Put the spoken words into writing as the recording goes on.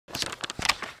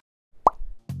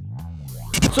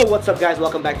So what's up guys,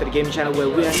 welcome back to the gaming channel where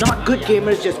we are not good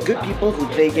gamers, just good people who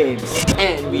play games.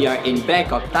 And we are in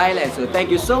Bangkok, Thailand, so thank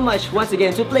you so much once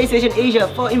again to PlayStation Asia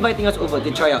for inviting us over to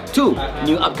try out 2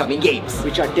 new upcoming games,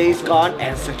 which are Days Gone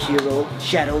and Sekiro,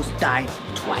 Shadows Die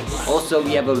Twice. Also,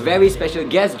 we have a very special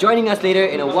guest joining us later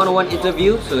in a one-on-one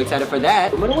interview, so excited for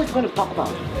that. I wonder what he's going to talk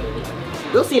about.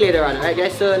 We'll see later on, alright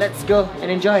guys, so let's go and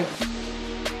enjoy.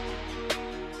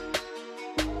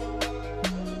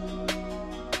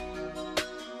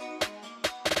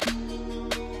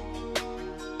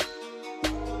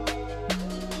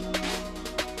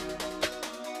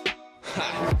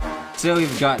 So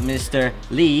we've got Mr.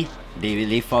 Lee, David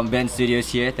Lee from Ben Studios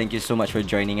here. Thank you so much for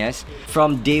joining us.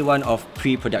 From day one of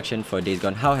pre-production for Days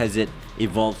Gone, how has it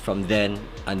evolved from then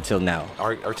until now?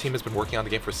 Our team has been working on the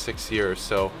game for 6 years,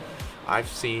 so I've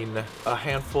seen a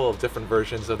handful of different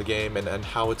versions of the game and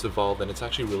how it's evolved, and it's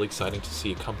actually really exciting to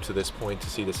see it come to this point, to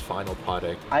see this final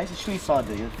product. I actually saw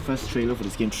the first trailer for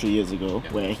this game 3 years ago,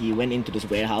 where he went into this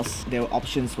warehouse. There were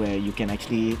options where you can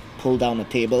actually pull down a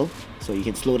table so you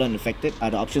can slow down and affect it. Are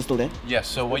the options still there? Yes,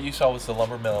 so what you saw was the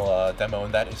lumber mill demo,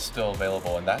 and that is still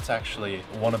available, and that's actually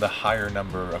one of the higher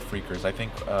number of freakers. I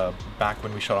think back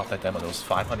when we showed off that demo, there was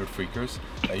 500 freakers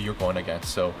that you're going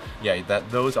against. So yeah,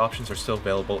 those options are still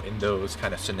available in those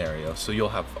kind of scenarios, so you'll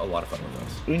have a lot of fun with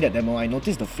those. During that demo, I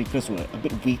noticed the freakers were a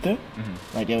bit weaker,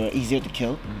 like they were easier to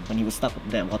kill when he was stuck up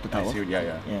that water tower.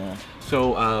 Yeah.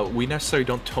 So we necessarily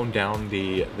don't tone down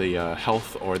the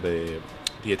health or the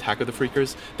attack of the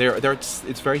freakers.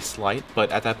 It's very slight,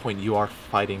 but at that point you are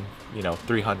fighting,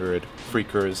 300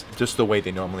 freakers just the way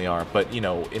they normally are. But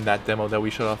in that demo that we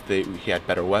showed off, he had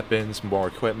better weapons, more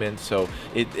equipment, so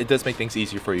it does make things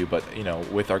easier for you. But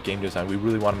with our game design, we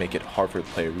really want to make it hard for the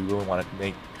player. We really want to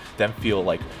make them feel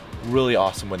like really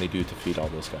awesome when they do defeat all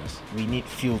those guys. We need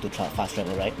fuel to fast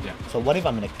travel, right? Yeah. So what if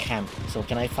I'm in a camp? So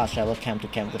can I fast travel camp to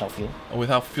camp without fuel?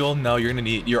 Without fuel, no.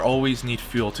 You always need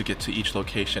fuel to get to each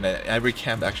location. And every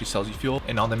camp actually sells you fuel.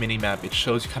 And on the mini map, it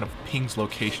shows you kind of pings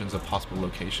locations of possible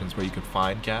locations where you can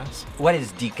find gas. What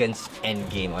is Deacon's end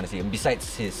game, honestly?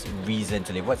 Besides his reason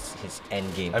to live, what's his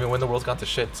end game? I mean, when the world's gone to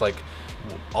shit, it's like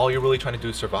all you're really trying to do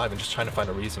is survive and just trying to find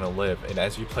a reason to live. And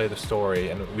as you play the story,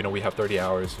 and we have 30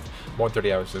 hours, more than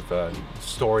 30 hours of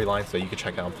storylines that you can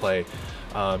check out and play,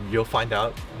 you'll find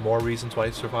out more reasons why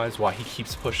he survives, why he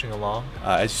keeps pushing along.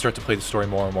 As you start to play the story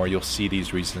more and more, you'll see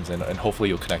these reasons, and hopefully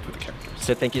you'll connect with the characters.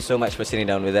 So thank you so much for sitting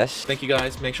down with us. Thank you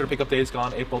guys. Make sure to pick up Days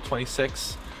Gone, April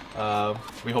 26th.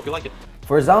 We hope you like it.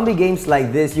 For zombie games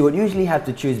like this, you would usually have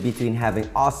to choose between having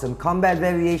awesome combat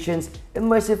variations,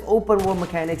 immersive open world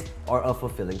mechanics, or a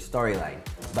fulfilling storyline.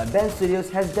 But Ben Studios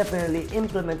has definitely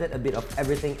implemented a bit of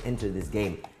everything into this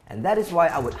game, and that is why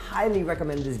I would highly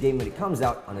recommend this game when it comes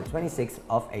out on the 26th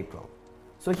of April.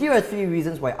 So here are 3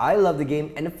 reasons why I love the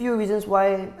game and a few reasons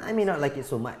why I may not like it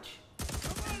so much.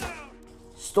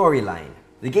 Storyline.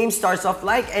 The game starts off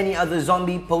like any other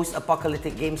zombie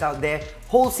post-apocalyptic games out there,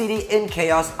 whole city in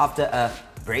chaos after a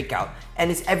breakout, and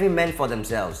it's every man for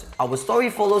themselves. Our story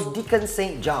follows Deacon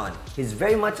St. John, his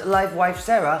very much alive wife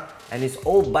Sarah, and his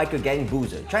old biker gang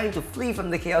Boozer, trying to flee from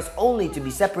the chaos only to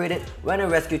be separated when a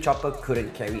rescue chopper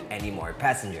couldn't carry any more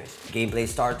passengers. Gameplay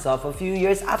starts off a few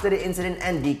years after the incident,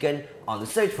 and Deacon, on the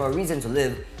search for a reason to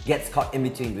live, gets caught in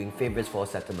between doing favors for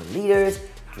settlement leaders,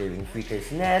 clearing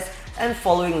freakers' nests, and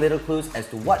following little clues as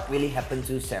to what really happened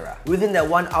to Sarah. Within that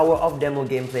 1 hour of demo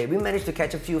gameplay, we managed to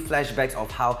catch a few flashbacks of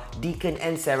how Deacon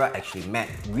and Sarah actually met,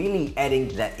 really adding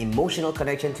that emotional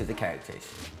connection to the characters.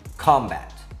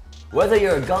 Combat. Whether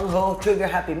you're a gung-ho,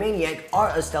 trigger-happy maniac, or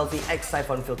a stealthy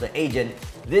ex-Siphon Filter agent,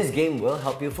 this game will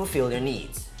help you fulfill your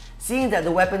needs. Seeing that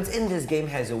the weapons in this game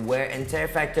has a wear and tear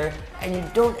factor, and you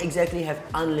don't exactly have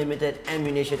unlimited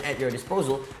ammunition at your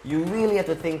disposal, you really have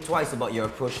to think twice about your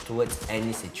approach towards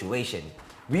any situation.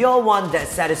 We all want that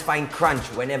satisfying crunch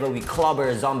whenever we clobber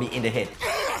a zombie in the head.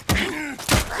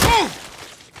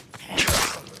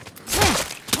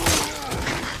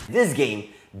 This game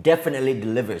definitely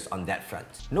delivers on that front.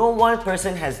 No one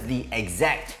person has the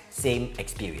exact same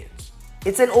experience.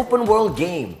 It's an open world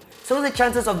game, so the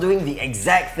chances of doing the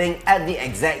exact thing at the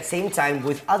exact same time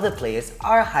with other players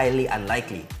are highly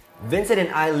unlikely. Vincent and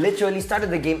I literally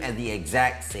started the game at the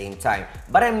exact same time,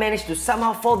 but I managed to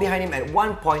somehow fall behind him at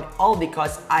one point, all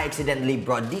because I accidentally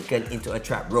brought Deacon into a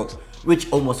trap rope,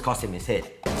 which almost cost him his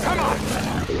head. Come on!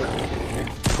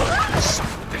 Son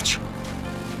of a bitch!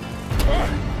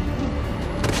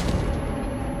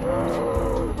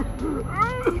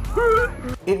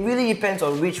 It really depends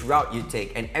on which route you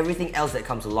take and everything else that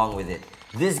comes along with it.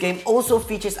 This game also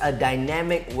features a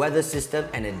dynamic weather system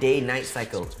and a day-night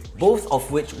cycle, both of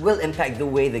which will impact the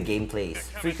way the game plays.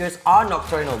 Freakers are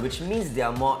nocturnal, which means they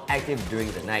are more active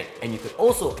during the night, and you could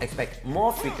also expect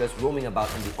more freakers roaming about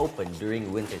in the open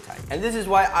during winter time. And this is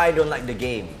why I don't like the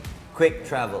game. Quick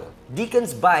travel.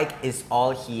 Deacon's bike is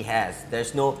all he has.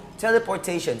 There's no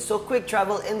teleportation, so quick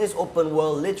travel in this open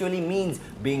world literally means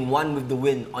being one with the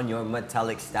wind on your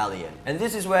metallic stallion. And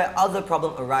this is where other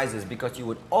problem arises because you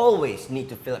would always need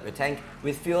to fill up your tank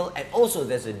with fuel, and also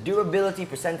there's a durability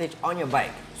percentage on your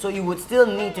bike. So you would still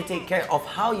need to take care of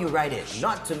how you ride it,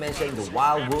 not to mention the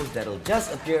wild wolves that'll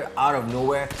just appear out of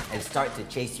nowhere and start to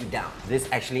chase you down. This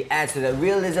actually adds to the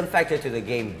realism factor to the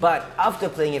game, but after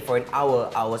playing it for an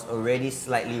hour, I was already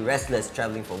slightly restless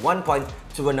traveling from one point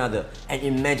to another. And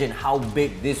imagine how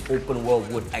big this open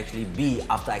world would actually be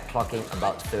after I clock in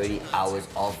about 30 hours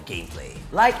of gameplay.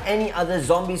 Like any other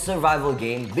zombie survival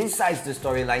game, besides the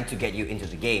storyline to get you into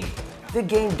the game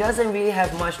doesn't really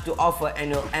have much to offer,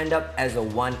 and it'll end up as a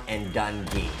one and done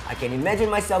game. I can imagine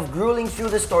myself grueling through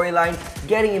the storyline,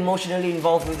 getting emotionally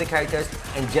involved with the characters,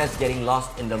 and just getting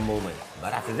lost in the moment.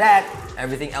 But after that,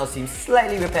 everything else seems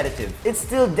slightly repetitive. It's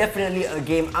still definitely a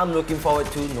game I'm looking forward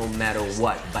to no matter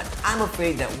what, but I'm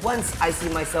afraid that once I see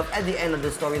myself at the end of the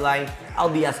storyline, I'll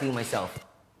be asking myself,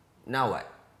 now what?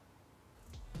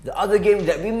 The other game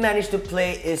that we managed to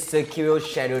play is Sekiro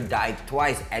Shadow Die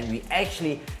Twice, and we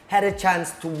actually had a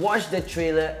chance to watch the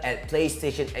trailer at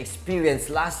PlayStation Experience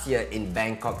last year in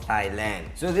Bangkok, Thailand.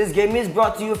 So this game is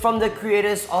brought to you from the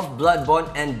creators of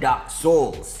Bloodborne and Dark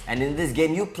Souls. And in this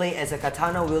game, you play as a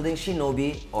katana-wielding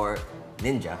shinobi, or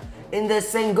ninja, in the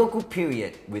Sengoku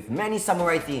period with many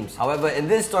samurai themes. However, in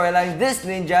this storyline, this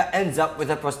ninja ends up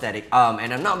with a prosthetic arm.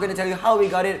 And I'm not going to tell you how we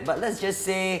got it, but let's just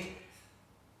say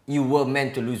you were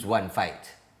meant to lose one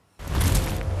fight.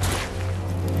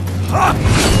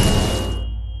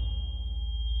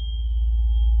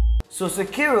 So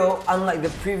Sekiro, unlike the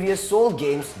previous Soul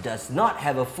games, does not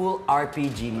have a full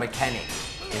RPG mechanic,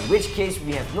 in which case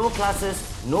we have no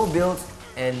classes, no builds,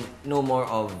 and no more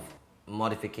of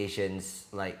modifications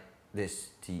like this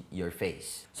to your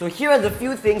face. So here are the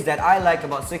few things that I like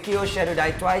about Sekiro Shadow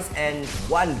Die Twice, and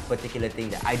one particular thing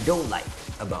that I don't like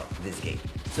about this game.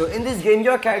 So in this game,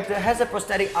 your character has a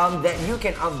prosthetic arm that you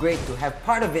can upgrade to have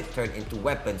part of it turn into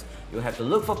weapons. You'll have to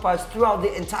look for parts throughout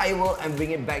the entire world and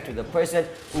bring it back to the person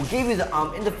who gave you the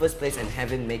arm in the first place and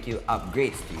have him make you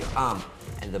upgrades to your arm.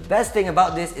 And the best thing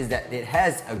about this is that it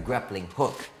has a grappling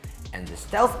hook. And the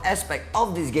stealth aspect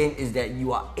of this game is that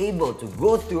you are able to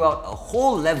go throughout a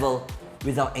whole level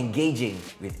without engaging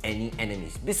with any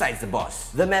enemies besides the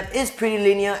boss. The map is pretty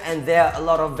linear and there are a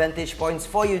lot of vantage points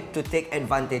for you to take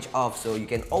advantage of, so you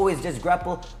can always just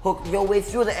grapple hook your way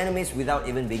through the enemies without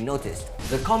even being noticed.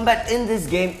 The combat in this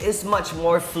game is much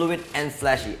more fluid and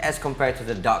flashy as compared to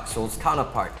the Dark Souls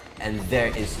counterpart, and there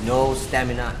is no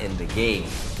stamina in the game,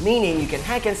 meaning you can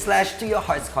hack and slash to your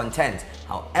heart's content.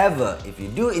 However, if you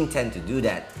do intend to do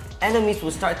that, enemies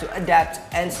will start to adapt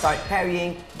and start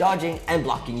parrying, dodging, and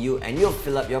blocking you, and you'll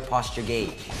fill up your posture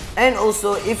gauge. And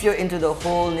also, if you're into the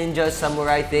whole ninja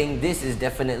samurai thing, this is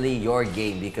definitely your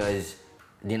game because,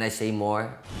 didn't I say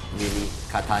more? Really,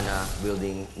 katana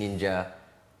wielding ninja,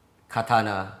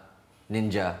 katana,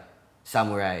 ninja,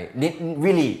 samurai.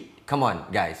 Really, come on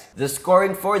guys. The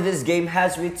scoring for this game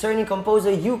has returning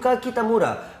composer Yuka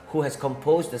Kitamura, who has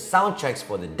composed the soundtracks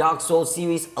for the Dark Souls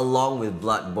series along with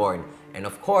Bloodborne. And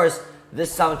of course,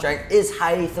 this soundtrack is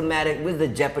highly thematic with the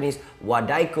Japanese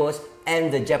wadaikos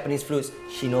and the Japanese flutes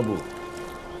shinobu.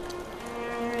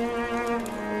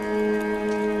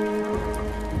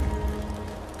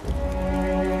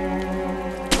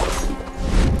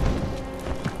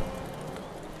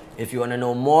 If you want to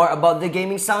know more about the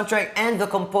gaming soundtrack and the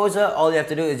composer, all you have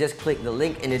to do is just click the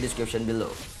link in the description below.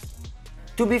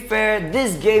 To be fair,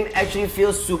 this game actually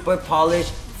feels super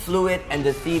polished, fluid, and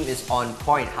the theme is on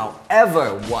point.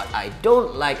 However, what I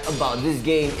don't like about this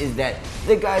game is that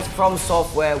the guys from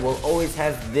Software will always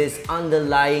have this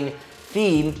underlying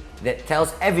theme that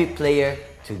tells every player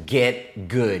to get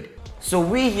good. So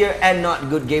we here at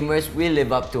NotGoodGamers, we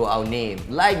live up to our name.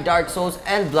 Like Dark Souls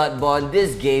and Bloodborne,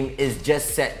 this game is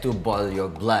just set to boil your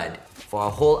blood. For a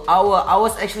whole hour, I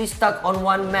was actually stuck on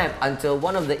one map until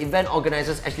one of the event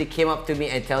organizers actually came up to me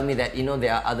and tell me that, you know,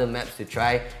 there are other maps to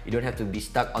try. You don't have to be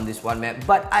stuck on this one map.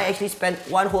 But I actually spent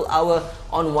one whole hour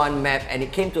on one map, and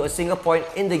it came to a single point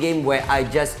in the game where I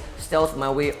just stealthed my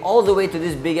way all the way to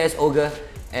this big ass ogre,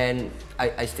 and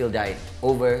I still died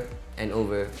over and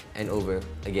over and over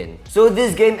again. So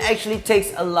this game actually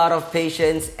takes a lot of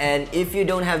patience, and if you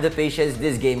don't have the patience,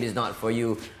 this game is not for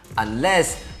you.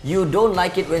 Unless you don't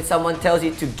like it when someone tells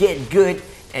you to get good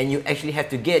and you actually have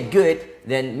to get good,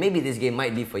 then maybe this game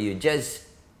might be for you. Just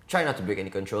try not to break any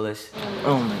controllers.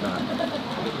 Oh my god.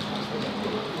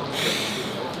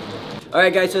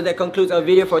 Alright guys, so that concludes our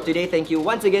video for today. Thank you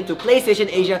once again to PlayStation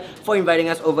Asia for inviting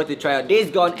us over to try out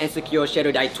Days Gone and Sekiro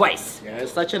Shadow Die twice. Yeah,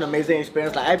 it's such an amazing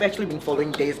experience. Like, I've actually been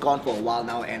following Days Gone for a while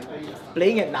now, and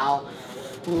playing it now,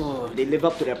 ooh, they live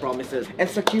up to their promises. And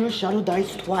Sekiro Shadow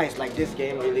Dies twice. Like, this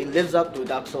game really lives up to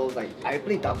Dark Souls. Like, I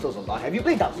played Dark Souls a lot. Have you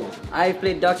played Dark Souls? I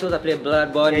played Dark Souls, I played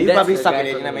Bloodborne. Yeah, you probably suck at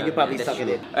it. You know, man, you probably suck at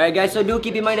it. Alright guys, so do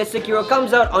keep in mind that Sekiro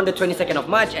comes out on the 22nd of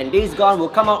March and Days Gone will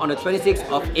come out on the 26th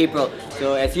of April.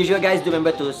 So as usual guys, do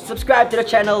remember to subscribe to the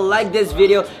channel, like this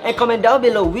video, and comment down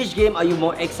below which game are you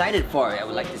more excited for. I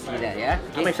would like to see that, yeah?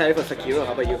 Okay? I'm excited for Sekiro.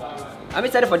 How about you? I'm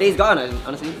excited for Days Gone,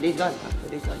 honestly. Days Gone.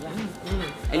 Days Gone,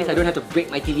 yeah. At least I don't have to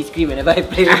break my TV screen whenever I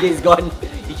play with Days Gone.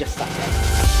 You just suck, man.